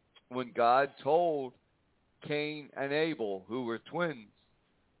 when God told Cain and Abel, who were twins,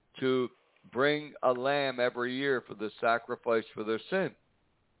 to bring a lamb every year for the sacrifice for their sin.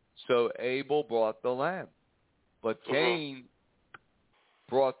 So Abel brought the lamb, but Cain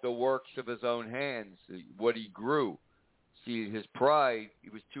brought the works of his own hands, what he grew. See, his pride, he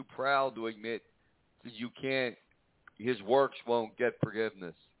was too proud to admit that his works won't get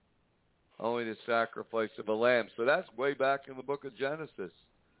forgiveness. Only the sacrifice of a lamb. So that's way back in the Book of Genesis.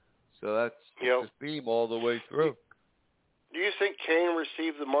 So that's the theme all the way through. Do you think Cain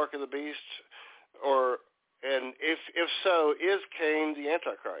received the mark of the beast? And if so, is Cain the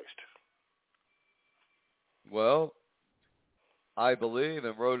Antichrist? Well, I believe,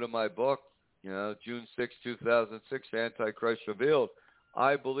 and wrote in my book, June 6, 2006, Antichrist Revealed,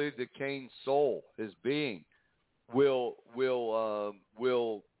 I believe that Cain's soul, his being, will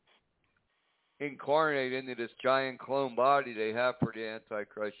incarnate into this giant clone body they have for the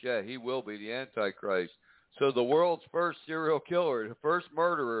Antichrist. Yeah, he will be the Antichrist. So the world's first serial killer, the first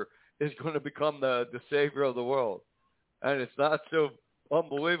murderer, is going to become the savior of the world. And it's not so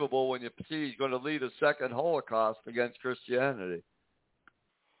unbelievable when you see he's going to lead a second Holocaust against Christianity.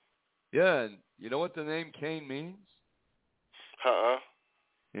 Yeah, and you know what the name Cain means?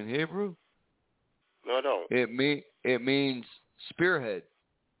 In Hebrew? No, I don't. It means spearhead.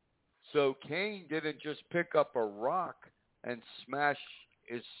 So Cain didn't just pick up a rock and smash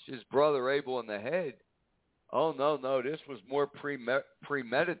his brother Abel in the head. Oh, no, this was more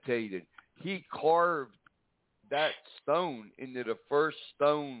premeditated. He carved that stone into the first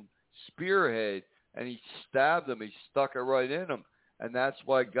stone spearhead, and he stabbed him. He stuck it right in him. And that's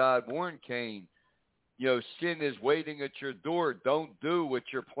why God warned Cain, sin is waiting at your door. Don't do what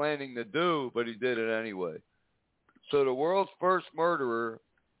you're planning to do, but he did it anyway. So the world's first murderer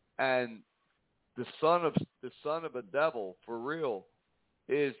and the son of a devil, for real,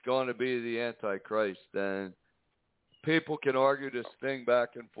 is going to be the Antichrist. And people can argue this thing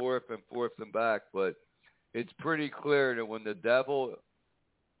back and forth and back, but it's pretty clear that when the devil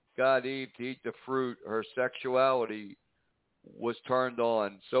got Eve to eat the fruit, her sexuality was turned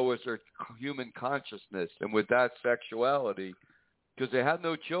on. So was her human consciousness. And with that sexuality, because they had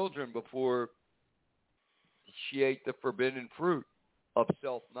no children before she ate the forbidden fruit of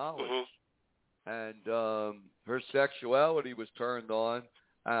self-knowledge. And her sexuality was turned on.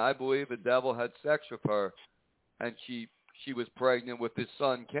 And I believe the devil had sex with her. And she was pregnant with his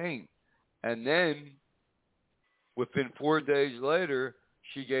son Cain. And then, within 4 days later,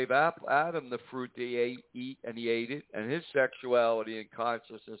 she gave Adam the fruit he eat, and he ate it. And his sexuality and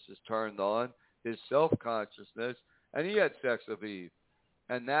consciousness is turned on, his self-consciousness, and he had sex with Eve.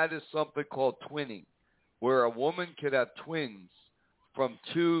 And that is something called twinning, where a woman could have twins from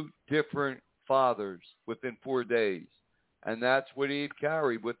two different fathers within 4 days. And that's what Eve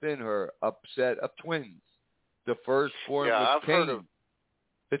carried within her, a set of twins. The firstborn was Cain.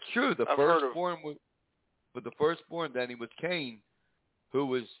 It's true. The firstborn then he was Cain, who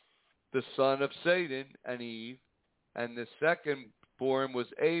was the son of Satan and Eve, and the secondborn was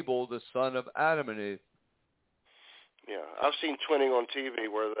Abel, the son of Adam and Eve. Yeah, I've seen twinning on TV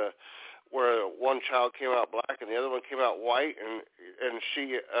where one child came out black and the other one came out white, and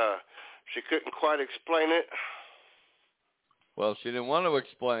she couldn't quite explain it. Well, she didn't want to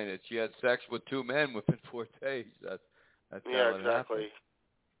explain it. She had sex with two men within 4 days. That's how it happened.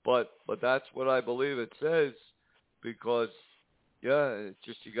 But that's what I believe it says, because it's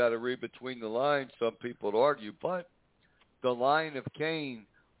just you got to read between the lines. Some people would argue, but the line of Cain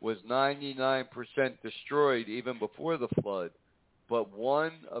was 99% destroyed even before the flood. But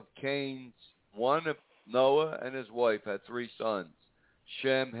one of Noah and his wife had 3 sons,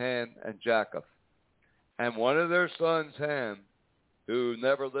 Shem, Ham, and Japheth. And one of their sons, Ham, who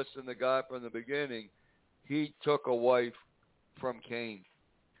never listened to God from the beginning, he took a wife from Cain.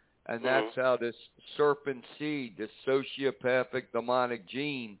 And that's how this serpent seed, this sociopathic demonic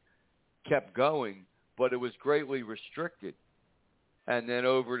gene, kept going, but it was greatly restricted. And then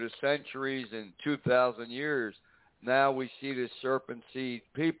over the centuries and 2,000 years, now we see this serpent seed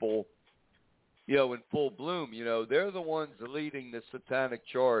people, in full bloom. They're the ones leading the satanic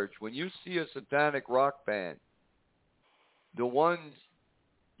charge. When you see a satanic rock band, the ones,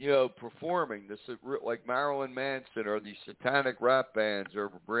 performing. This is like Marilyn Manson or these satanic rap bands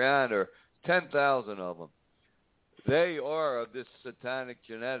or Brianna, or 10,000 of them. They are of this satanic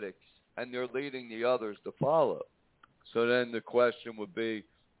genetics, and they're leading the others to follow. So then the question would be,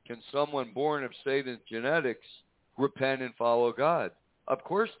 can someone born of Satan's genetics repent and follow God? Of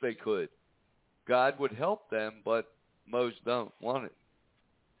course they could. God would help them, but most don't want it.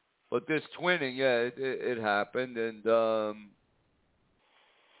 But this twinning, it happened, and so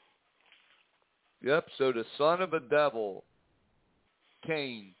the son of a devil,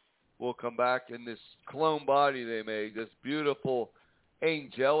 Cain, will come back in this clone body they made, this beautiful,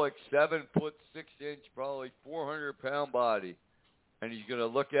 angelic, 7 foot 6 inch, probably 400-pound body. And he's going to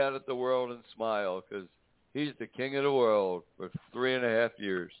look out at the world and smile because he's the king of the world for 3.5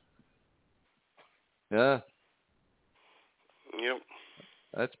 years. Yeah. Yep.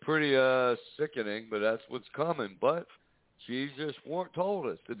 That's pretty sickening, but that's what's coming. But Jesus told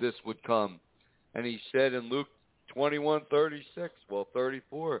us that this would come. And he said in Luke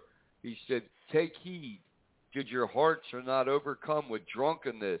 21:34, he said, take heed that your hearts are not overcome with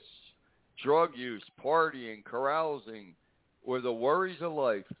drunkenness, drug use, partying, carousing, or the worries of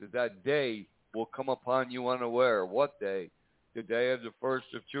life, that day will come upon you unaware. What day? The day of the first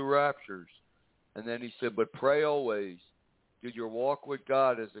of 2 raptures. And then he said, but pray always that your walk with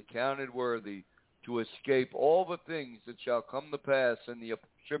God is accounted worthy to escape all the things that shall come to pass in the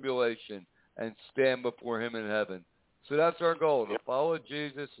tribulation and stand before him in heaven. So that's our goal, to follow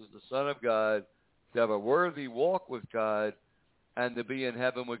Jesus as the Son of God, to have a worthy walk with God, and to be in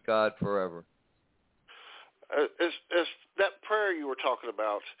heaven with God forever. Is that prayer you were talking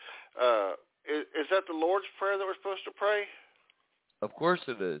about, is that the Lord's Prayer that we're supposed to pray? Of course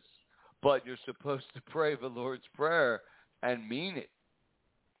it is. But you're supposed to pray the Lord's Prayer and mean it.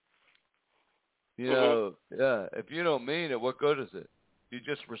 If you don't mean it, what good is it? You're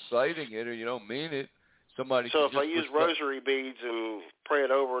just reciting it or you don't mean it. So if I use rosary beads and pray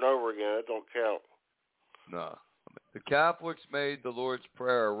it over and over again, it don't count. No. The Catholics made the Lord's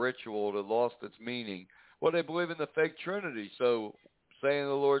Prayer a ritual that lost its meaning. Well, they believe in the fake Trinity, so saying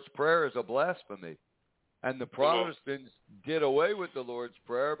the Lord's Prayer is a blasphemy. And the Protestants did away with the Lord's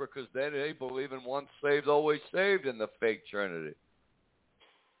Prayer because they believe in once saved, always saved in the fake Trinity.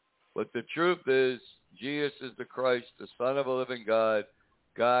 But the truth is, Jesus is the Christ, the Son of a living God.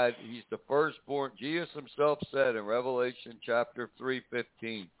 He's the firstborn. Jesus himself said in Revelation chapter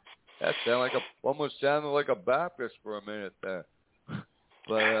 3:15. That almost sounded like a Baptist for a minute there.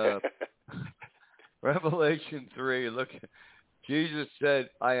 But Revelation 3, look, Jesus said,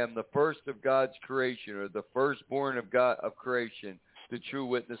 I am the first of God's creation, or the firstborn of God of creation, the true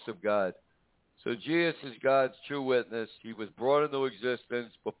witness of God. So Jesus is God's true witness. He was brought into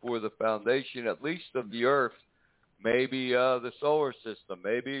existence before the foundation, at least of the earth, maybe the solar system,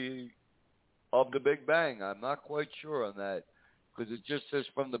 maybe of the Big Bang. I'm not quite sure on that, because it just says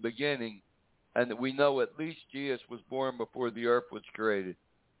from the beginning, and we know at least Jesus was born before the earth was created.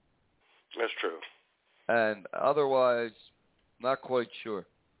 That's true. And otherwise, not quite sure.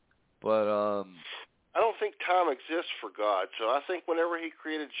 But I don't think time exists for God, so I think whenever he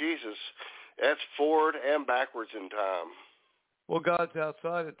created Jesus, that's forward and backwards in time. Well, God's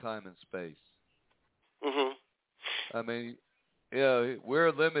outside of time and space. Mm-hmm. I mean,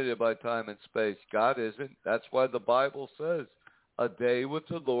 we're limited by time and space. God isn't. That's why the Bible says a day with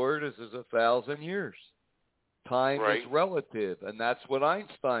the Lord is as 1,000 years. Time is relative, and that's what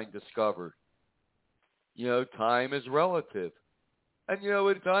Einstein discovered. Time is relative.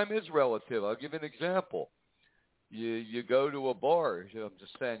 And, time is relative. I'll give you an example. You go to a bar. I'm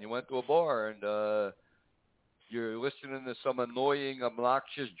just saying, you went to a bar, and you're listening to some annoying,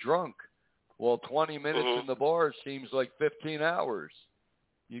 obnoxious drunk. Well, 20 minutes in the bar seems like 15 hours.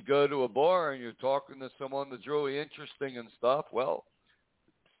 You go to a bar, and you're talking to someone that's really interesting and stuff. Well,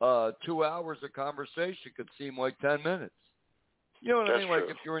 2 hours of conversation could seem like 10 minutes. You know what I mean? Like,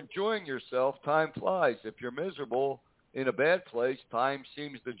 if you're enjoying yourself, time flies. If you're miserable in a bad place, time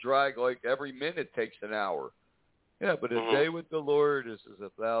seems to drag like every minute takes an hour. Yeah, but a day with the Lord is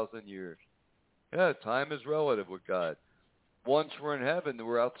 1,000 years. Yeah, time is relative with God. Once we're in heaven,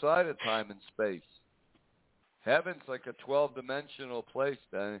 we're outside of time and space. Heaven's like a 12-dimensional place,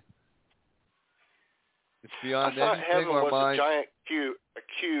 Danny. It's beyond anything our mind. I thought heaven was a giant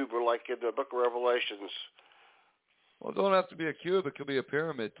cube, like in the Book of Revelations. Well, it don't have to be a cube. It could be a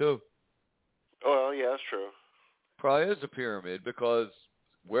pyramid, too. Well, yeah, that's true. Probably is a pyramid, because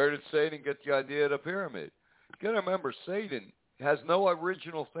where did Satan get the idea of the pyramid? You got to remember, Satan has no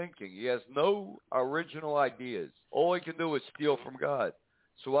original thinking. He has no original ideas. All he can do is steal from God.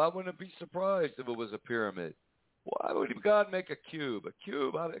 So I wouldn't be surprised if it was a pyramid. why would God make a cube? A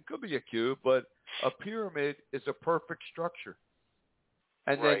cube, it could be a cube, but a pyramid is a perfect structure.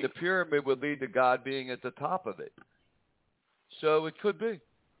 And then the pyramid would lead to God being at the top of it. So it could be.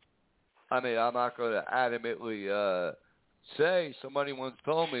 I mean, I'm not going to adamantly say. Somebody once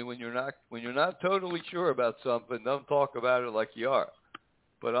told me when you're not totally sure about something, don't talk about it like you are.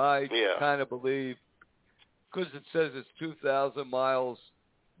 But I kind of believe, because it says it's 2,000 miles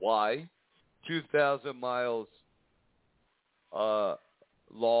wide, 2,000 miles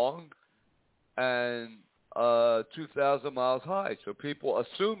long, and 2,000 miles high. So people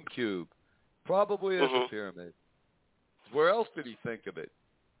assume cube probably is a pyramid. Where else did he think of it?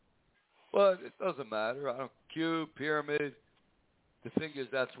 But it doesn't matter. Cube, pyramid. The thing is,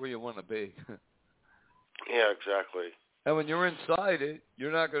 that's where you want to be. Yeah, exactly. And when you're inside it,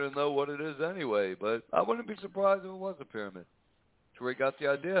 you're not going to know what it is anyway. But I wouldn't be surprised if it was a pyramid. That's where he got the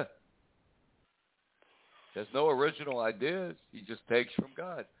idea. There's no original ideas. He just takes from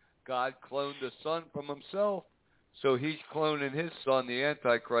God. God cloned the Son from himself, so he's cloning his Son, the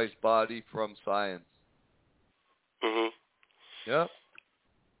Antichrist body, from science. Yep.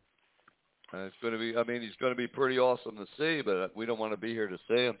 And it's going to be, he's going to be pretty awesome to see, but we don't want to be here to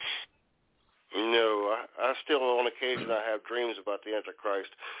see him. No, I still, on occasion, I have dreams about the Antichrist.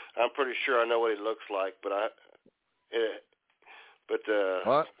 I'm pretty sure I know what he looks like, but I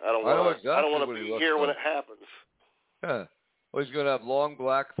don't want to be here when it happens. Yeah. Well, he's going to have long,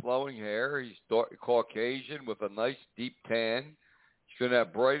 black, flowing hair. He's Caucasian with a nice, deep tan. He's going to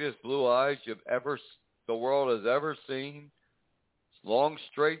have brightest blue eyes the world has ever seen. Long,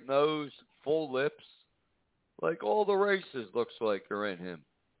 straight nose, full lips, like all the races looks like are in him.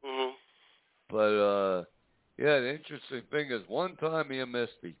 But, the interesting thing is one time me and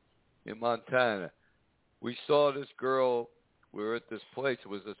Misty in Montana, we saw this girl. We were at this place. It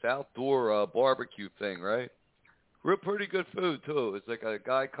was this outdoor barbecue thing, right? Real pretty good food, too. It's like a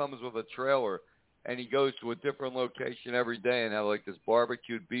guy comes with a trailer, and he goes to a different location every day and have, like, this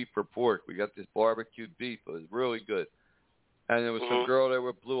barbecued beef or pork. We got this barbecued beef. It was really good. And there was some girl there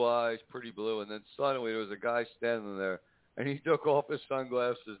with blue eyes, pretty blue, and then suddenly there was a guy standing there, and he took off his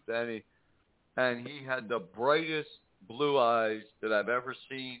sunglasses, Danny, and he had the brightest blue eyes that I've ever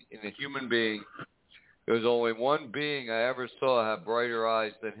seen in a human being. There was only one being I ever saw have brighter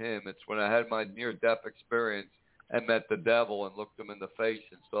eyes than him. It's when I had my near-death experience and met the devil and looked him in the face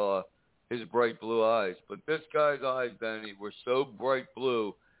and saw his bright blue eyes. But this guy's eyes, Danny, were so bright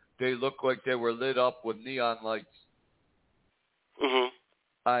blue, they looked like they were lit up with neon lights.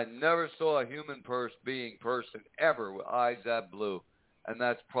 I never saw a human person ever with eyes that blue. And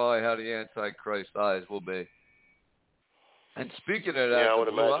that's probably how the Antichrist eyes will be. And speaking of that, I would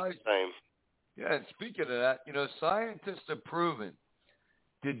the blue imagine eyes, the same. Yeah, and speaking of that, scientists have proven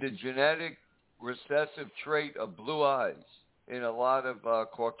the genetic recessive trait of blue eyes in a lot of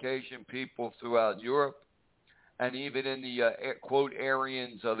Caucasian people throughout Europe and even in the, quote,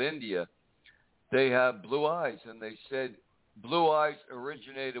 Aryans of India. They have blue eyes, and they said blue eyes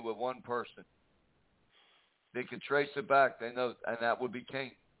originated with one person. They could trace it back. They know, and that would be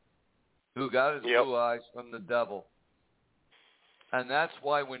Cain, who got his blue eyes from the devil. And that's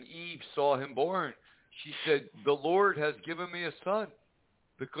why when Eve saw him born, she said, "The Lord has given me a son,"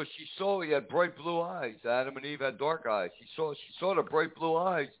 because she saw he had bright blue eyes. Adam and Eve had dark eyes. She saw the bright blue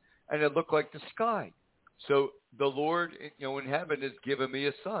eyes, and it looked like the sky. So the Lord, in heaven, has given me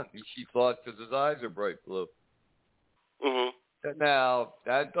a son. And she thought because his eyes are bright blue. Now,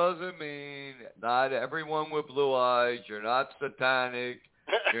 that doesn't mean not everyone with blue eyes. You're not satanic.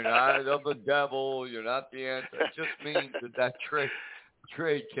 You're not of the devil. You're not the anti. It just means that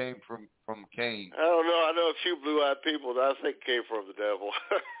trade came from Cain. I don't know. I know a few blue-eyed people that I think came from the devil.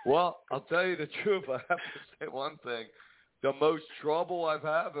 Well, I'll tell you the truth. I have to say one thing. The most trouble I've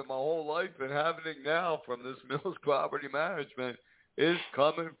had in my whole life and having it now from this Mills Property Management is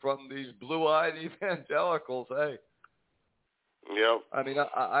coming from these blue-eyed evangelicals. Hey. Yep. I mean,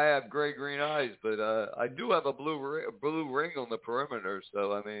 I have gray-green eyes, but I do have a blue ring on the perimeter.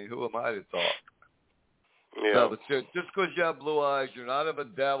 So, I mean, who am I to talk? Yeah. No, but just because you have blue eyes, you're not of a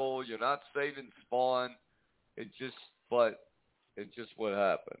devil. You're not Satan's spawn. It's just what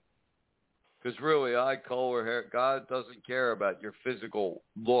happened. Because really, eye color, hair, God doesn't care about your physical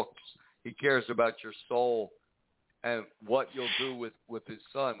looks. He cares about your soul and what you'll do with his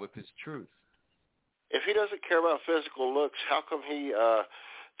son, with his truth. If he doesn't care about physical looks, how come he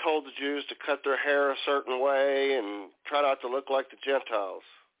told the Jews to cut their hair a certain way and try not to look like the Gentiles?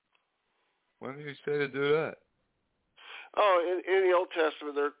 When did he say to do that? Oh, in the Old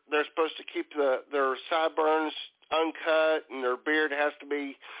Testament, they're supposed to keep their sideburns uncut, and their beard has to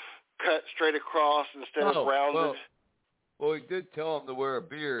be cut straight across instead of rounded. Well, he did tell him to wear a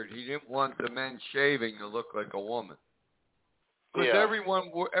beard. He didn't want the men shaving to look like a woman. Because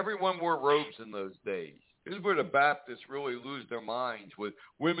everyone wore robes in those days. This is where the Baptists really lose their minds with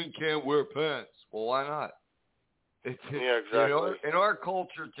women can't wear pants. Well, why not? Yeah, exactly. You know, in our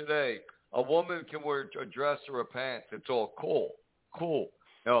culture today, a woman can wear a dress or a pants. It's all cool.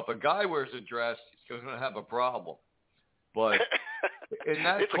 Now, if a guy wears a dress, he's going to have a problem. But in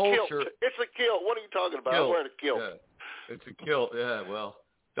that culture... It's a kilt. What are you talking about? I'm wearing a kilt. Yeah. It's a kilt, yeah, well,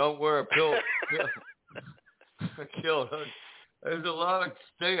 don't wear a kilt. A kilt. There's a lot of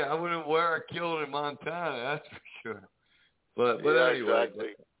I wouldn't wear a kilt in Montana, that's for sure. But anyway,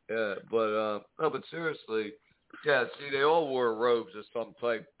 exactly. But seriously, see, they all wore robes of some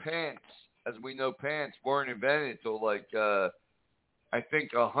type. Pants, as we know, pants weren't invented until I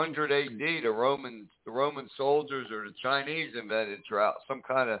think 100 AD. The Roman soldiers or the Chinese invented some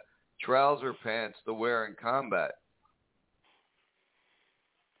kind of trouser pants to wear in combat.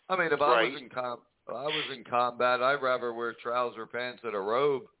 I mean, if I was in combat, I'd rather wear trouser pants than a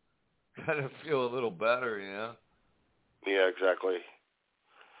robe. Kind of feel a little better, you know. Yeah, exactly.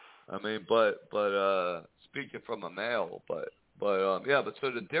 I mean, but speaking from a male, but so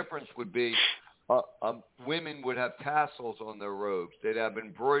the difference would be, women would have tassels on their robes. They'd have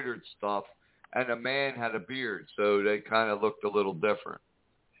embroidered stuff, and a man had a beard, so they kind of looked a little different.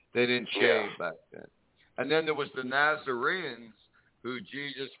 They didn't shave back then. And then there was the Nazarenes, who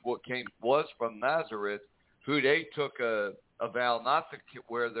Jesus was from Nazareth, who they took a vow not to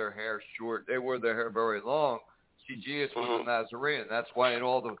wear their hair short. They wore their hair very long. See, Jesus was a Nazarene. That's why in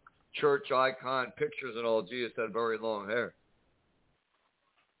all the church icon pictures and all, Jesus had very long hair.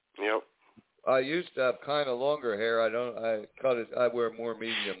 Yep. I used to have kind of longer hair. I cut it. I wear more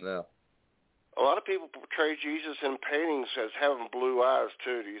medium now. A lot of people portray Jesus in paintings as having blue eyes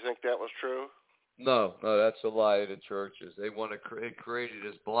too. Do you think that was true? No, that's a lie of the churches. They want to create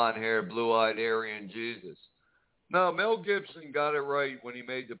this blonde-haired, blue-eyed Aryan Jesus. No, Mel Gibson got it right when he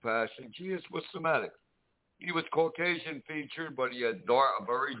made The Passion. Jesus was Semitic. He was Caucasian featured, but he had a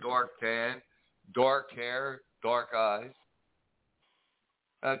very dark tan, dark hair, dark eyes.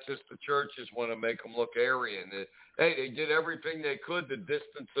 That's just the churches want to make him look Aryan. They did everything they could to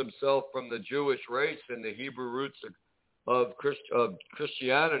distance themselves from the Jewish race and the Hebrew roots of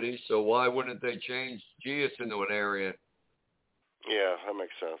Christianity, so why wouldn't they change Jesus into an Aryan? Yeah, that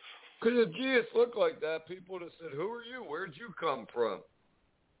makes sense. Because if Jesus looked like that, people would have said, who are you? Where'd you come from?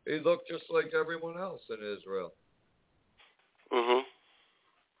 He looked just like everyone else in Israel.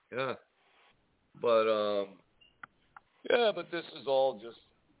 Yeah. But this is all just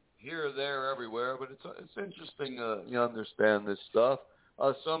here, there, everywhere. But it's interesting you understand this stuff.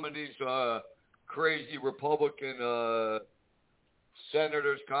 Some of these crazy Republican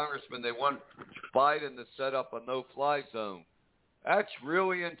senators, congressmen, they want Biden to set up a no-fly zone. That's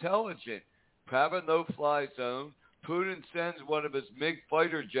really intelligent. Have a no-fly zone. Putin sends one of his MiG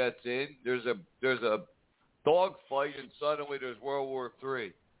fighter jets in. There's a dogfight, and suddenly there's World War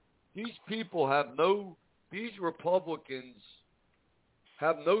III. These Republicans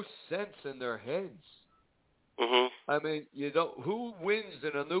have no sense in their heads. I mean, who wins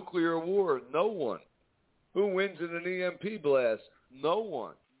in a nuclear war? No one. Who wins in an EMP blast? No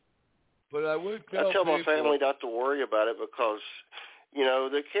one. But I would tell my family not to worry about it because,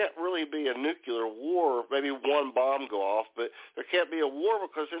 there can't really be a nuclear war. Maybe one bomb go off, but there can't be a war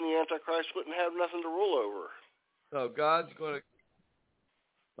because then the Antichrist wouldn't have nothing to rule over. No, God's going to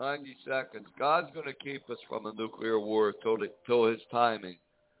 90 seconds. God's going to keep us from a nuclear war till his timing.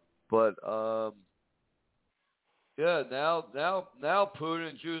 But now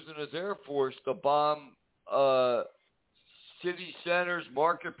Putin's using his Air Force to bomb city centers,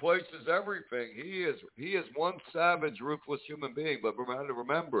 marketplaces, everything. He is one savage, ruthless human being. But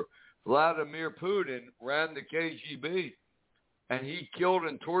remember, Vladimir Putin ran the KGB, and he killed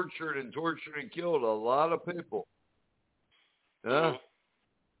and tortured and killed a lot of people. Yeah.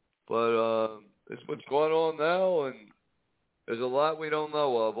 But it's what's going on now, and there's a lot we don't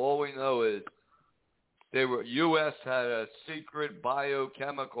know of. All we know is U.S. had a secret bioweapons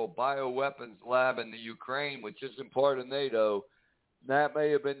lab in the Ukraine, which isn't part of NATO. That may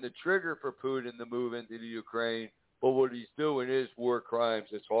have been the trigger for Putin to move into the Ukraine, but what he's doing is war crimes.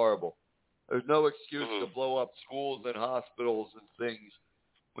 It's horrible. There's no excuse to blow up schools and hospitals and things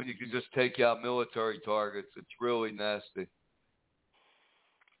when you can just take out military targets. It's really nasty.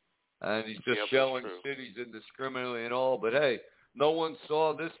 And he's just shelling cities indiscriminately and all. But, hey, no one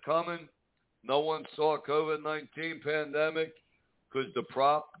saw this coming. No one saw COVID-19 pandemic because the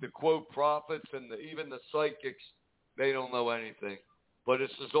quote prophets and even the psychics, they don't know anything. But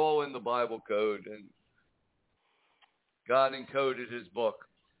this is all in the Bible code, and God encoded his book.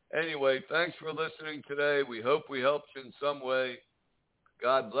 Anyway, thanks for listening today. We hope we helped you in some way.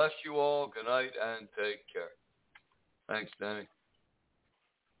 God bless you all. Good night and take care. Thanks, Danny.